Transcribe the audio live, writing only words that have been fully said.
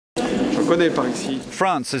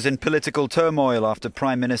France is in political turmoil after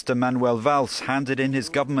Prime Minister Manuel Valls handed in his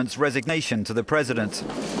government's resignation to the president.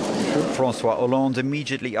 François Hollande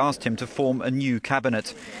immediately asked him to form a new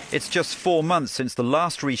cabinet. It's just 4 months since the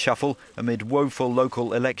last reshuffle amid woeful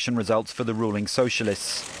local election results for the ruling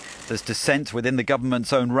Socialists. There's dissent within the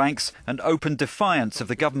government's own ranks and open defiance of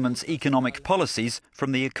the government's economic policies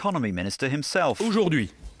from the economy minister himself.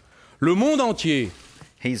 Aujourd'hui, le monde entier.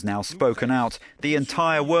 He's now spoken out. The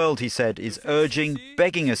entire world, he said, is urging,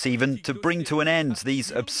 begging us even, to bring to an end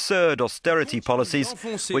these absurd austerity policies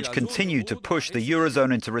which continue to push the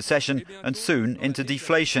Eurozone into recession and soon into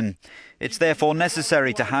deflation. It's therefore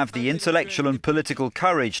necessary to have the intellectual and political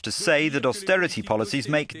courage to say that austerity policies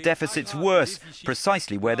make deficits worse,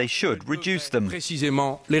 precisely where they should reduce them.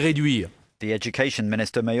 Précisément les réduire. The education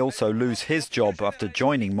minister may also lose his job after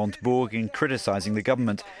joining Montebourg in criticising the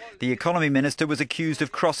government. The economy minister was accused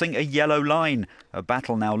of crossing a yellow line. A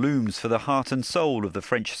battle now looms for the heart and soul of the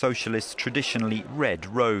French socialists' traditionally red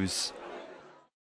rose.